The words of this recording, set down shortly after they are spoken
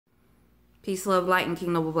Peace, love, light, and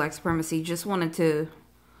King Noble Black Supremacy. Just wanted to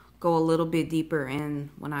go a little bit deeper in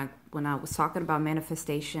when I was talking about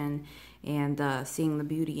manifestation and seeing the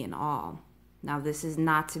beauty in all. Now, this is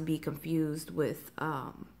not to be confused with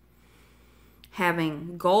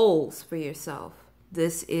having goals for yourself.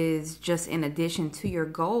 This is just in addition to your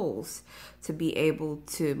goals to be able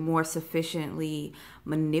to more sufficiently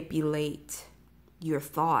manipulate your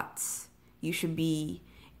thoughts. You should be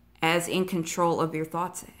as in control of your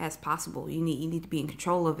thoughts as possible. You need to be in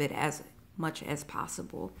control of it as much as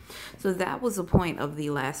possible. So that was the point of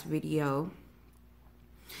the last video.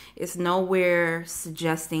 It's nowhere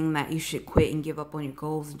suggesting that you should quit and give up on your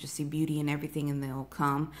goals and just see beauty in everything and they'll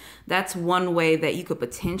come. That's one way that you could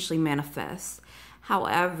potentially manifest.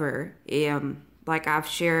 However, like I've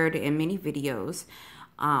shared in many videos,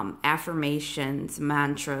 affirmations,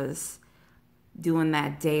 mantras, doing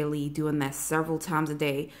that daily, doing that several times a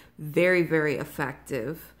day, very, very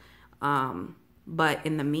effective. But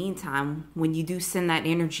in the meantime, when you do send that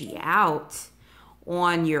energy out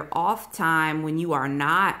on your off time, when you are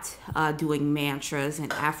not doing mantras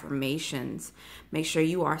and affirmations, make sure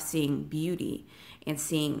you are seeing beauty and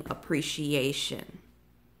seeing appreciation.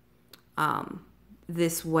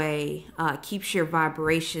 This way keeps your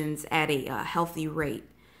vibrations at a healthy rate.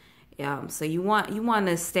 So you want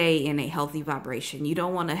to stay in a healthy vibration. You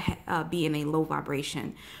don't want to be in a low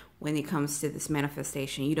vibration when it comes to this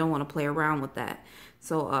manifestation. You don't want to play around with that.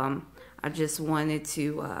 So I just wanted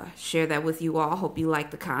to share that with you all. Hope you like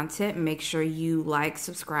the content. Make sure you like,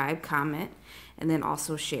 subscribe, comment, and then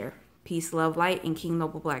also share. Peace, love, light, and King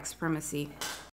Noble Black Supremacy.